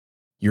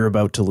You're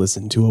about to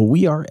listen to a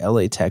We Are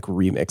LA Tech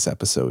remix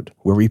episode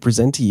where we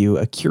present to you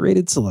a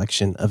curated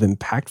selection of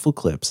impactful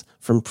clips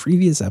from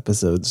previous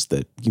episodes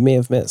that you may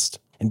have missed.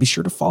 And be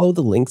sure to follow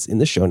the links in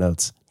the show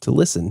notes to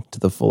listen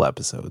to the full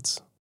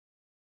episodes.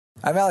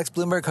 I'm Alex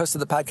Bloomberg, host of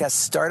the podcast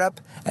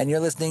Startup, and you're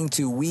listening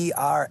to We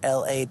Are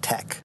LA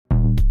Tech.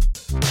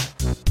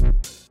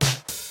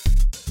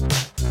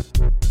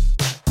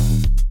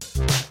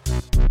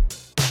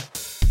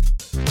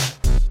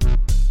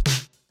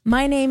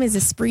 My name is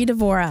Esprit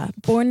Devora,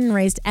 born and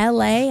raised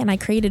LA, and I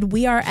created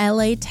We Are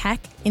LA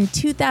Tech in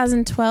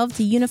 2012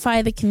 to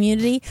unify the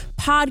community.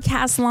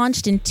 Podcast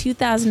launched in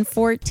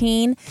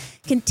 2014,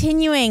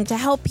 continuing to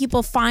help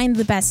people find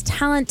the best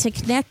talent, to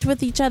connect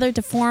with each other,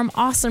 to form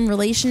awesome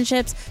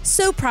relationships.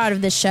 So proud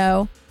of this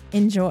show.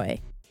 Enjoy.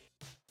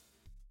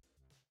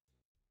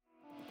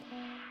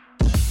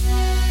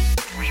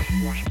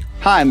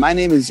 Hi, my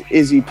name is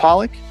Izzy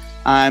Pollock.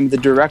 I'm the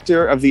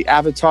director of the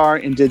Avatar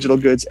and Digital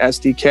Goods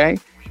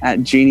SDK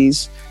at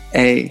Genies,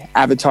 a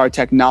avatar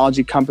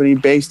technology company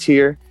based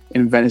here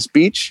in Venice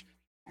Beach.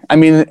 I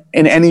mean,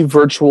 in any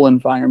virtual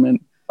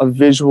environment, a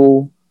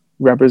visual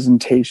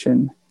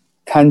representation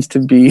tends to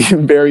be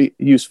very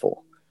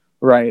useful,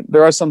 right?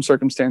 There are some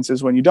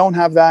circumstances when you don't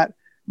have that,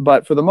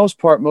 but for the most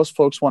part, most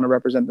folks want to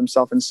represent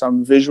themselves in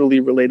some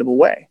visually relatable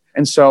way.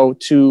 And so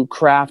to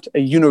craft a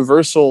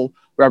universal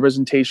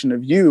representation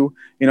of you,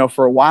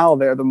 for a while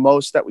there, the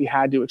most that we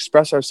had to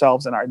express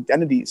ourselves and our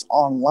identities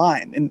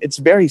online. And it's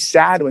very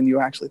sad when you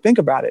actually think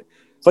about it.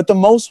 But the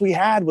most we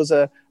had was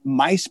a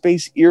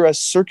MySpace era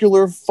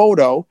circular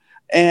photo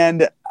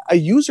and a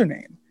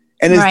username.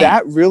 And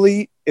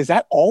is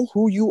that all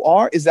who you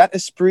are? Is that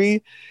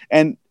Esprit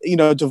and,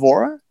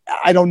 Devora?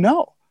 I don't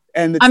know.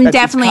 And I'm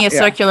definitely a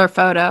circular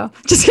photo.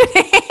 Just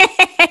kidding.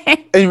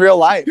 In real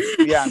life.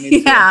 Yeah.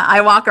 Yeah.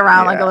 I walk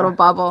around like a little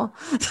bubble.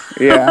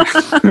 Yeah.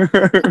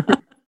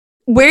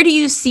 Where do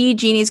you see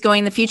Genies going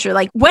in the future?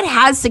 Like, what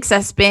has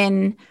success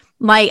been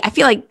like? I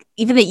feel like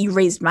even that you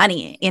raised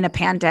money in a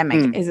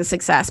pandemic is a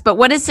success, but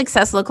what does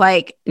success look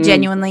like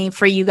genuinely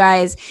for you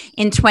guys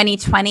in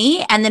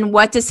 2020? And then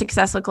what does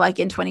success look like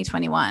in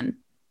 2021?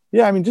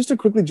 Yeah. I mean, just to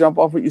quickly jump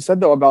off what you said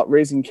though, about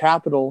raising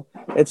capital,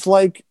 it's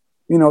like,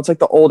 it's like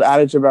the old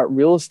adage about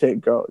real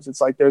estate goes.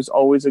 It's like there's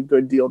always a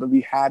good deal to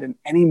be had in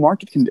any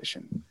market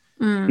condition,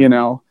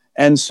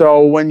 And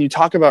so when you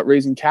talk about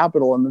raising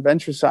capital on the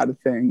venture side of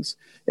things,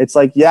 it's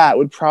like, it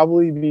would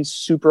probably be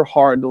super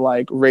hard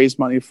to raise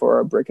money for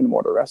a brick and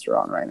mortar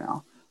restaurant right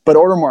now. But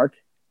Ordermark,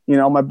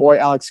 my boy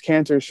Alex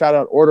Cantor, shout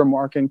out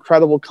Ordermark,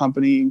 incredible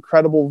company,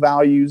 incredible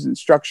values and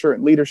structure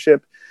and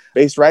leadership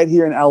based right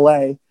here in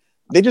LA.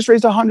 They just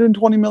raised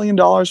 $120 million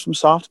from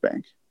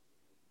SoftBank.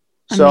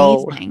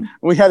 So amazing.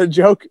 we had a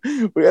joke,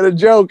 and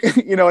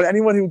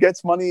anyone who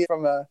gets money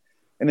from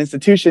an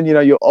institution,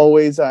 you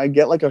always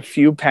get a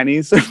few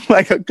pennies,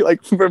 like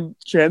from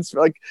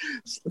transfer,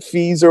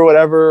 fees or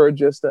whatever, or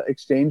just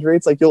exchange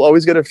rates. You'll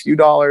always get a few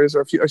dollars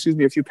or a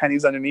few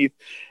pennies underneath.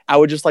 I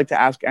would just like to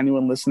ask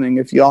anyone listening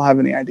if y'all have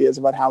any ideas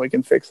about how we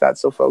can fix that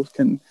so folks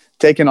can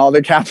take in all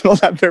their capital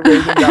that they're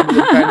raising down to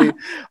the penny.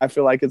 I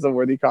feel like it's a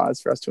worthy cause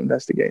for us to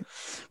investigate.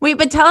 Wait,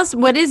 but tell us,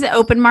 what is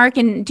Openmark,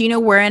 and do you know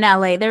where in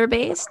LA they're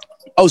based?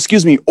 Oh,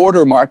 excuse me,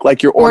 Ordermark,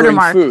 like you're ordering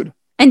food.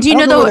 And do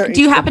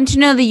you happen to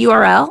know the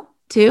URL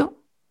too?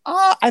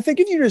 I think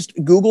if you just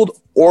Googled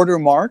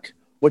Ordermark,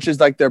 which is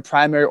their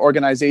primary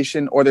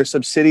organization or their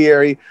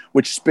subsidiary,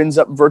 which spins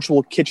up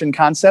virtual kitchen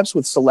concepts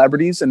with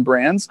celebrities and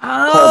brands.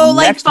 Oh,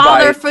 like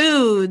Father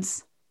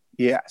Foods.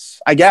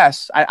 Yes, I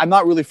guess. I'm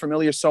not really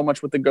familiar so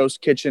much with the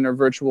ghost kitchen or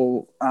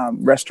virtual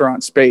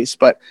restaurant space,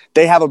 but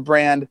they have a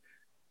brand.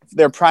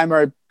 Their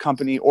primary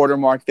company,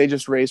 Ordermark, they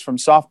just raised from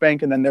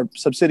SoftBank, and then their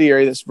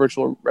subsidiary, this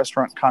virtual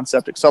restaurant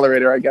concept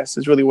accelerator, I guess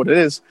is really what it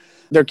is.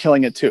 They're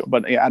killing it too.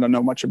 But I don't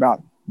know much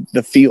about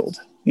the field,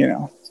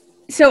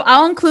 So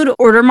I'll include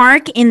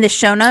Ordermark in the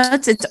show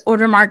notes. It's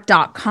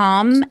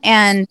ordermark.com.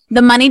 And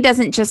the money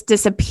doesn't just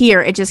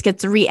disappear. It just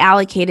gets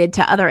reallocated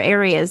to other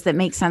areas that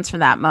make sense for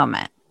that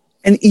moment.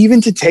 And even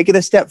to take it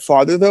a step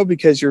farther, though,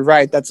 because you're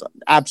right, that's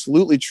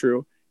absolutely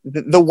true.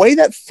 The way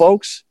that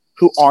folks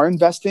who are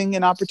investing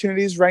in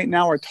opportunities right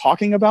now are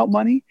talking about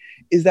money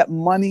is that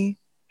money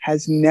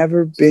has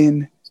never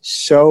been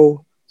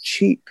so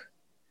cheap,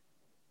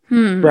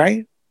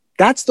 right?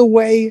 That's the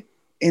way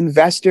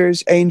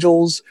investors,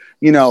 angels,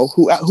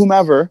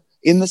 whomever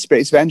in the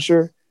space,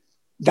 venture,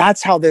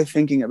 that's how they're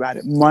thinking about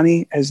it.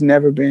 Money has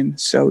never been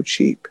so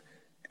cheap.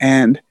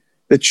 And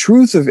the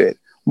truth of it,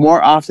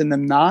 more often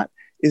than not,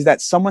 is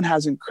that someone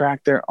hasn't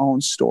cracked their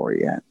own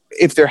story yet,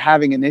 if they're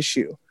having an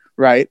issue,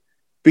 right?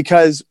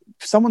 Because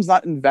someone's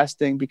not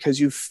investing because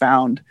you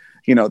found,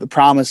 the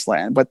promised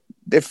land, but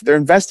if they're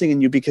investing in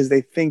you because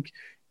they think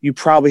you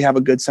probably have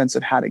a good sense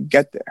of how to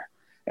get there.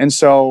 And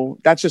so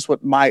that's just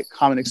what my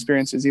common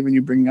experience is. Even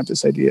you bringing up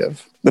this idea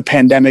of the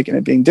pandemic and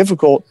it being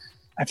difficult,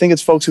 I think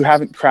it's folks who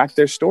haven't cracked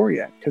their story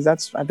yet, because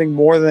that's, I think,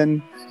 more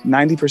than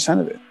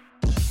 90% of it.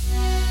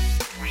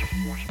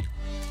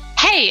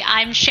 Hey,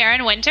 I'm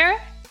Sharon Winter,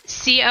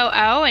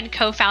 COO and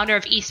co-founder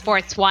of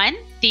Esports One,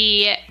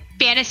 the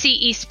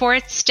fantasy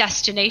esports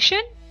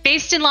destination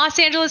based in Los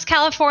Angeles,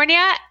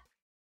 California.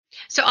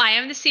 So I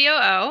am the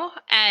COO,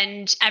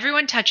 and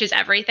everyone touches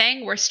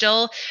everything. We're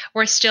still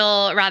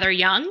rather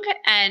young,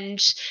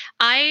 and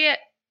I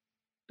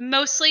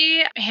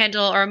mostly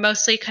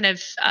kind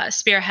of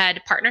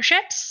spearhead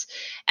partnerships.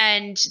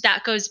 And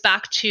that goes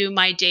back to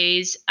my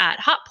days at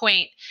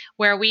Hotpoint,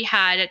 where we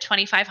had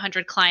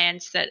 2,500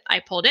 clients that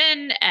I pulled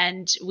in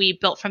and we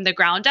built from the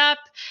ground up.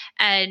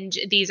 And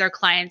these are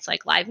clients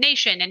like Live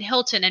Nation and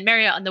Hilton and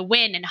Marriott and the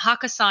Wynn and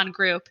Hakkasan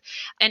Group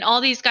and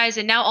all these guys.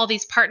 And now all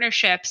these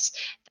partnerships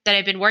that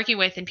I've been working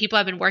with and people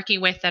I've been working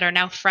with that are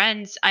now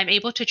friends, I'm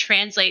able to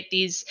translate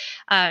these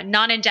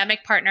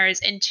non-endemic partners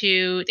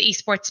into the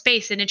esports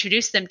space and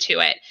introduce them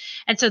to it.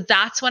 And so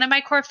that's one of my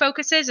core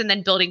focuses, and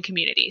then building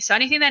community. So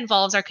anything that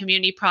involves our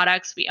community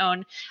products, we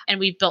own,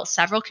 and we've built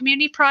several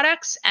community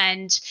products,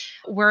 and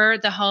we're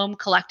the home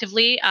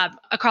collectively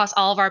across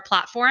all of our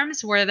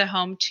platforms. We're the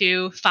home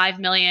to 5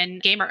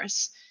 million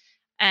gamers,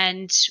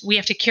 and we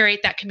have to curate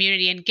that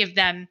community and give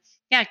them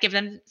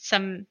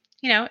some,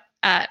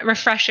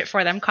 refresh it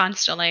for them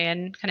constantly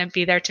and kind of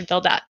be there to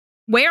build that.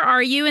 Where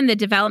are you in the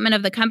development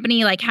of the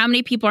company? Like, how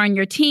many people are on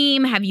your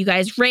team? Have you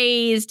guys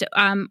raised?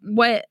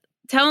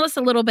 Tell us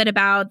a little bit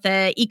about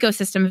the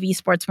ecosystem of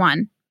Esports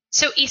One.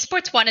 So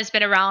Esports One has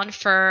been around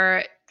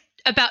for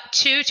about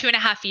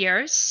 2.5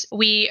 years.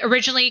 We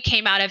originally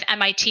came out of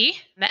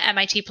MIT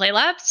Play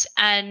Labs,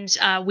 and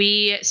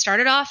we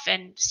started off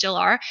and still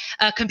are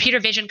a computer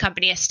vision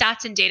company, a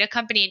stats and data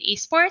company in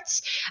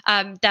esports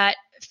that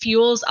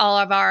fuels all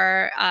of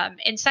our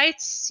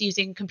insights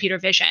using computer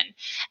vision.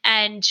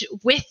 And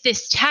with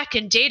this tech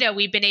and data,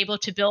 we've been able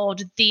to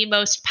build the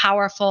most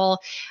powerful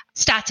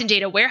stats and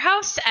data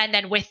warehouse. And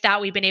then with that,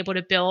 we've been able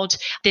to build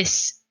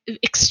this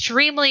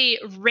extremely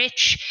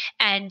rich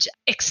and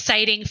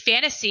exciting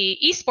fantasy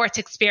esports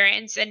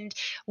experience. And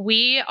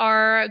we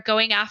are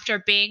going after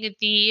being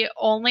the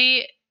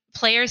only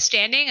player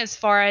standing as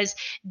far as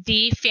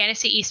the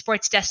fantasy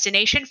esports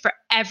destination for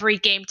every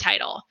game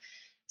title.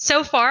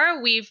 So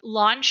far, we've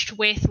launched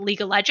with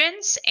League of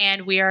Legends,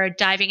 and we are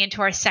diving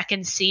into our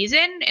second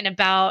season in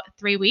about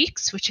 3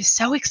 weeks, which is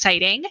so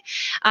exciting,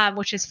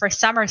 which is for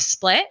Summer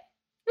Split.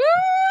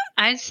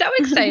 I'm so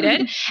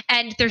excited.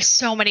 And there's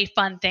so many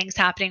fun things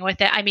happening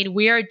with it. I mean,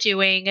 we are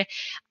doing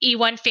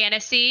E1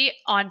 Fantasy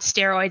on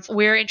steroids.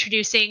 We're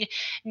introducing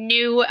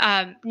new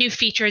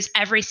features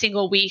every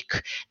single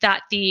week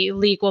that the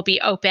league will be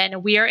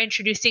open. We are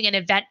introducing an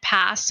event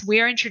pass.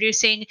 We are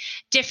introducing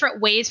different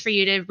ways for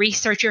you to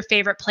research your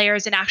favorite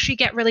players and actually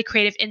get really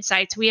creative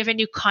insights. We have a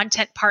new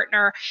content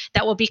partner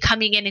that will be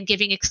coming in and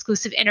giving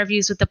exclusive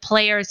interviews with the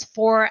players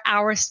for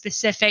our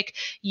specific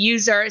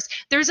users.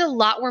 There's a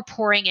lot we're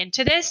pouring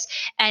into this,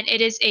 and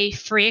it is a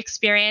free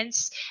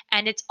experience,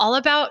 and it's all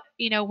about,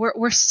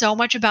 we're so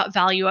much about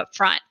value up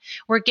front.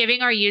 We're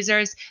giving our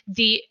users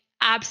the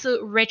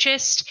absolute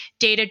richest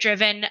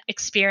data-driven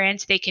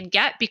experience they can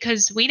get,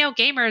 because we know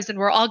gamers and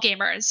we're all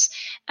gamers,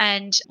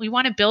 and we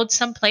want to build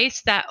some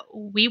place that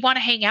we want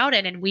to hang out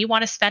in and we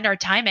want to spend our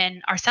time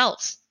in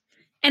ourselves.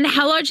 And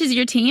how large is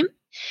your team?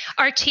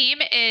 Our team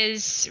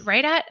is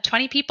right at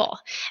 20 people,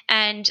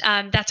 and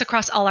that's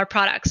across all our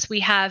products.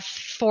 We have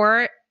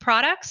 4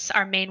 products.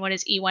 Our main one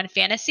is E1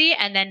 Fantasy,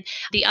 and then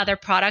the other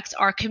products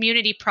are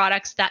community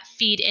products that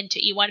feed into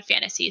E1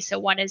 Fantasy. So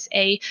one is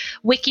a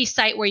wiki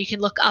site where you can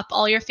look up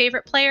all your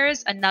favorite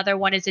players. Another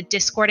one is a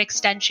Discord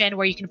extension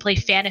where you can play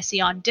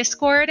fantasy on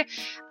Discord.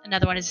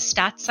 Another one is a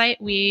stats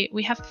site. We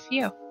have a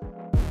few.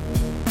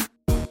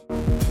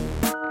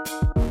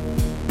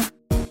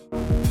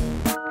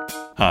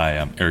 Hi,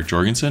 I'm Eric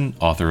Jorgensen,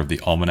 author of The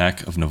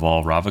Almanac of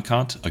Naval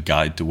Ravikant, A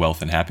Guide to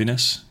Wealth and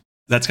Happiness.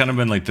 That's kind of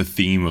been like the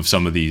theme of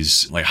some of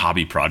these like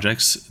hobby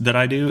projects that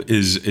I do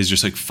is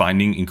just like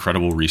finding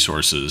incredible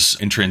resources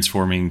and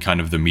transforming kind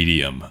of the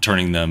medium,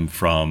 turning them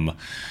from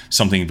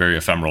something very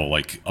ephemeral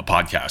like a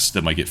podcast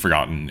that might get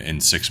forgotten in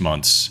 6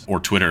 months,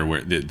 or Twitter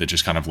where that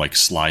just kind of like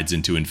slides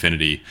into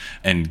infinity,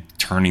 and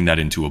turning that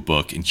into a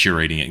book and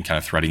curating it and kind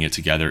of threading it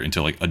together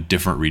into like a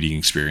different reading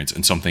experience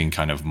and something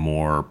kind of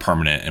more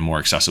permanent and more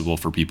accessible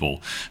for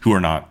people who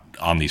are not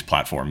on these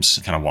platforms,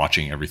 kind of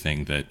watching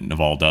everything that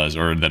Naval does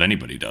or that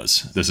anybody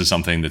does. This is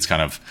something that's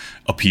kind of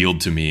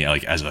appealed to me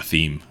like as a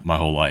theme my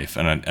whole life.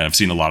 And I've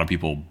seen a lot of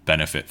people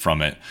benefit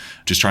from it,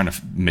 just trying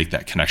to make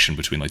that connection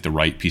between like the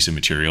right piece of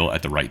material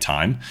at the right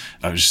time.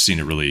 I've just seen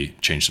it really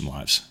change some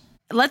lives.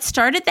 Let's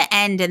start at the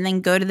end and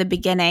then go to the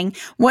beginning.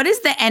 What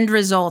is the end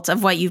result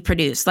of what you've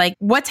produced? Like,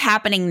 what's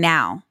happening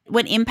now?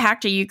 What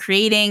impact are you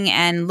creating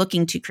and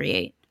looking to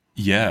create?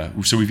 Yeah,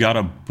 so we've got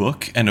a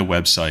book and a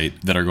website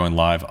that are going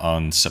live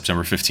on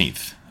September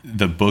 15th.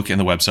 The book and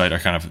the website are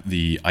kind of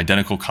the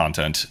identical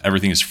content.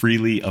 Everything is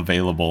freely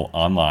available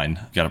online.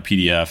 We've got a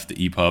PDF, the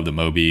EPUB, the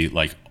Mobi,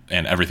 like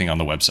and everything on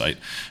the website.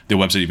 The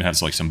website even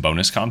has like some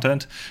bonus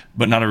content,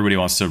 but not everybody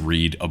wants to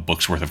read a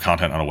book's worth of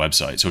content on a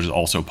website. So it is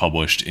also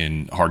published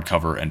in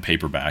hardcover and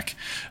paperback.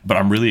 But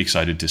I'm really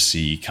excited to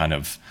see kind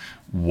of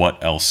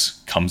what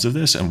else comes of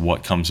this and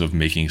what comes of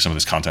making some of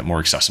this content more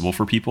accessible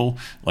for people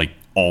like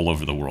all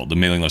over the world. The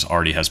mailing list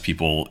already has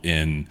people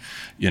in,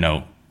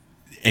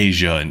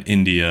 Asia and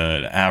India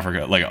and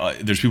Africa.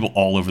 There's people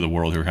all over the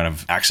world who are kind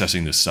of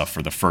accessing this stuff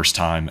for the first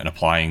time and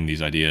applying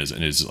these ideas.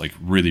 And it's like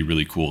really,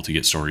 really cool to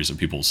get stories of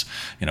people's,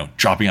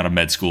 dropping out of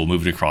med school,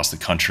 moving across the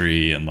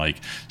country and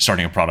like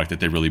starting a product that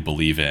they really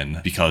believe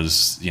in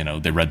because,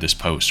 they read this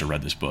post or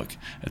read this book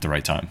at the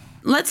right time.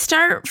 Let's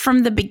start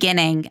from the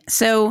beginning.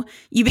 So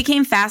you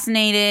became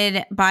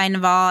fascinated by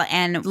Naval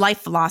and life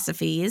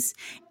philosophies,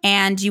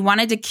 and you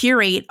wanted to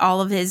curate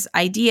all of his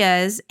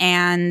ideas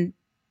and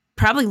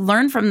probably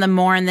learn from them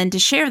more and then to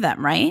share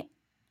them, right?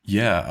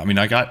 Yeah. I mean,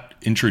 I got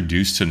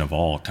introduced to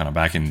Naval kind of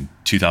back in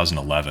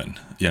 2011.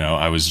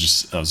 I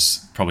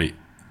was probably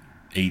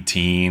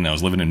 18. I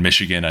was living in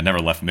Michigan. I never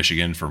left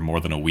Michigan for more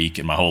than a week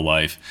in my whole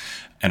life.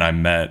 And I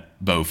met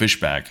Bo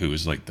Fishback, who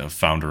was like the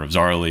founder of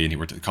Zarly, and he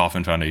worked at the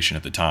Kauffman Foundation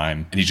at the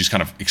time. And he just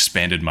kind of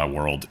expanded my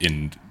world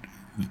in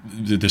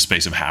the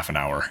space of half an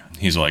hour.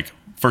 He's like,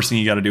 first thing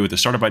you got to do with the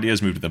startup idea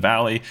is move to the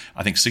Valley.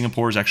 I think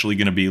Singapore is actually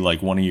going to be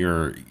like one of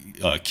your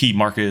key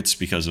markets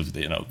because of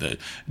the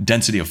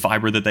density of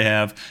fiber that they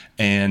have.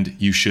 And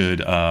you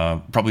should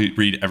probably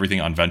read everything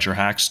on Venture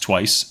Hacks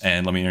twice.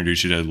 And let me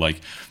introduce you to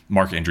like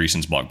Mark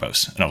Andreessen's blog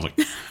posts. And I was like,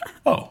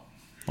 oh,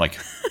 like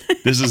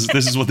this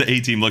is what the A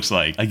team looks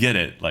like. I get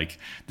it. Like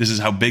this is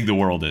how big the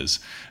world is.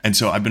 And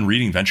so I've been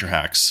reading Venture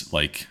Hacks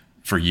like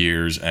for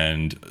years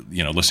and,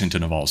 listening to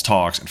Naval's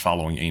talks and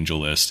following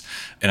AngelList.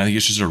 And I think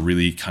it's just a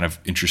really kind of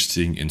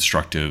interesting,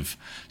 instructive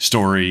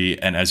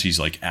story. And as he's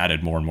like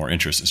added more and more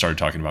interest and started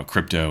talking about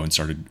crypto and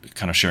started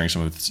kind of sharing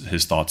some of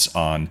his thoughts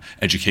on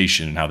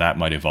education and how that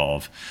might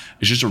evolve,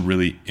 it's just a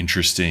really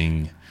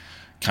interesting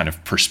kind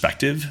of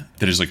perspective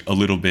that is like a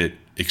little bit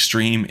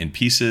extreme in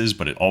pieces,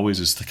 but it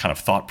always is the kind of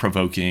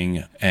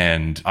thought-provoking.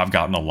 And I've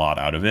gotten a lot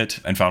out of it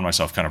and found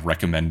myself kind of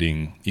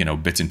recommending,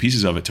 bits and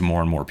pieces of it to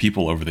more and more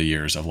people over the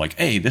years of like,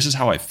 hey, this is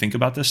how I think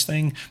about this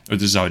thing, or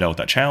this is how I dealt with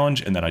that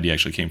challenge. And that idea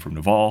actually came from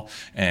Naval.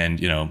 And,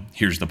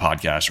 here's the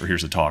podcast, or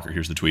here's the talk, or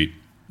here's the tweet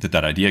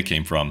that idea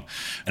came from.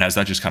 And as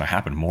that just kind of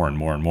happened more and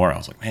more and more, I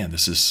was like, man,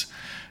 this is,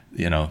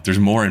 there's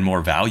more and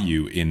more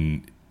value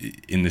in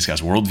this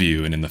guy's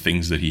worldview and in the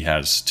things that he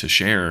has to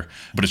share,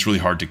 but it's really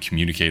hard to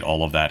communicate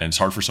all of that. And it's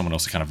hard for someone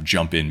else to kind of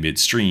jump in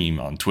midstream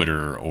on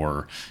Twitter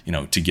or,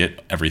 to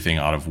get everything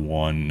out of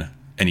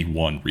any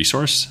one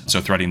resource. So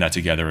threading that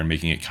together and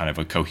making it kind of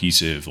a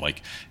cohesive,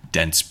 like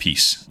dense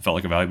piece felt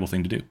like a valuable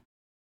thing to do.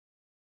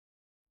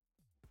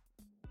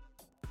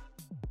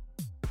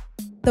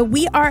 The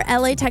We Are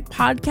LA Tech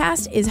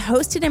podcast is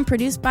hosted and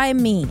produced by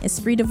me,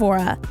 Espree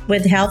Devora.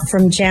 With help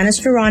from Janice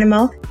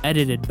Geronimo.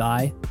 Edited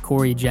by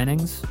Corey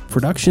Jennings.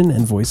 Production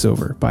and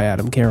voiceover by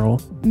Adam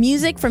Carroll.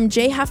 Music from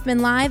Jay Huffman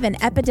Live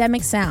and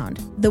Epidemic Sound.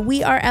 The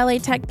We Are LA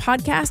Tech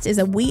podcast is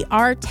a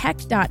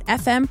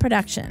wearetech.fm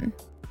production.